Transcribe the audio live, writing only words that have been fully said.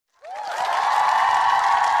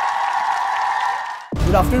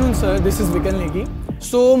Good afternoon, sir. This is Vikan Negi.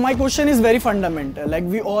 So my question is very fundamental. Like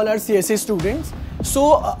we all are CSE students.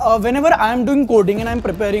 So whenever I am doing coding and I am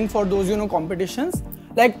preparing for those competitions,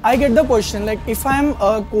 like I get the question like if I am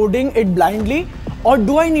coding it blindly, or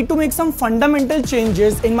do I need to make some fundamental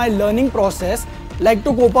changes in my learning process, like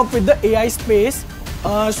to cope up with the AI space,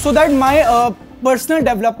 so that my personal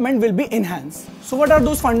development will be enhanced. So what are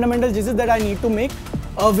those fundamental changes that I need to make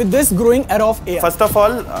with this growing era of AI? First of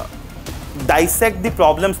all, dissect the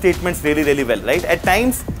problem statements really well, right? At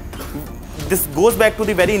times, this goes back to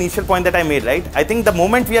the very initial point that I made, right? I think the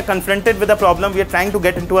moment we are confronted with a problem, we are trying to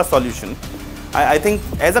get into a solution. I think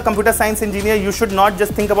as a computer science engineer, you should not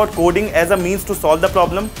just think about coding as a means to solve the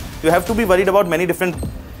problem. You have to be worried about many different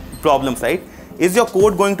problems, right? Is your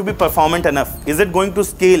code going to be performant enough? Is it going to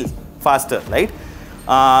scale faster, right?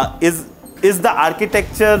 Is the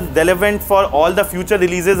architecture relevant for all the future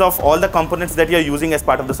releases of all the components that you're using as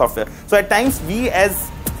part of the software? So at times we as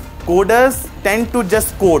coders tend to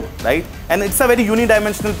just code, right? And it's a very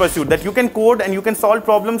unidimensional pursuit that you can code and you can solve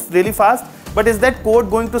problems really fast, but is that code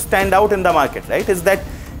going to stand out in the market, right? Is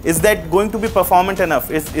that going to be performant enough?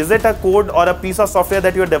 Is it a code or a piece of software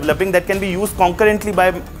that you're developing that can be used concurrently by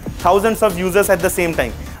thousands of users at the same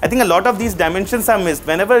time? I think a lot of these dimensions are missed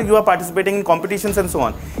whenever you are participating in competitions and so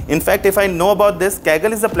on. In fact, if I know about this,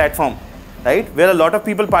 Kaggle is a platform, right, where a lot of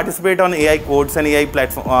people participate on AI codes and AI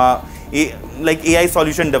platform, like AI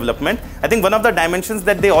solution development. I think one of the dimensions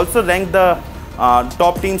that they also rank the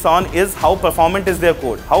top teams on is how performant is their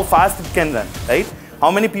code, how fast it can run, right? How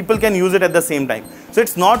many people can use it at the same time. So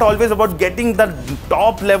it's not always about getting the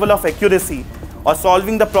top level of accuracy or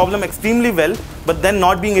solving the problem extremely well, but then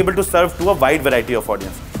not being able to serve to a wide variety of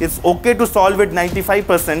audience. It's okay to solve it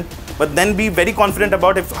 95%, but then be very confident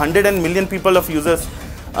about if 100 million people of users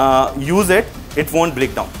use it, it won't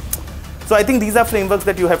break down. So I think these are frameworks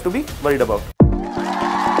that you have to be worried about.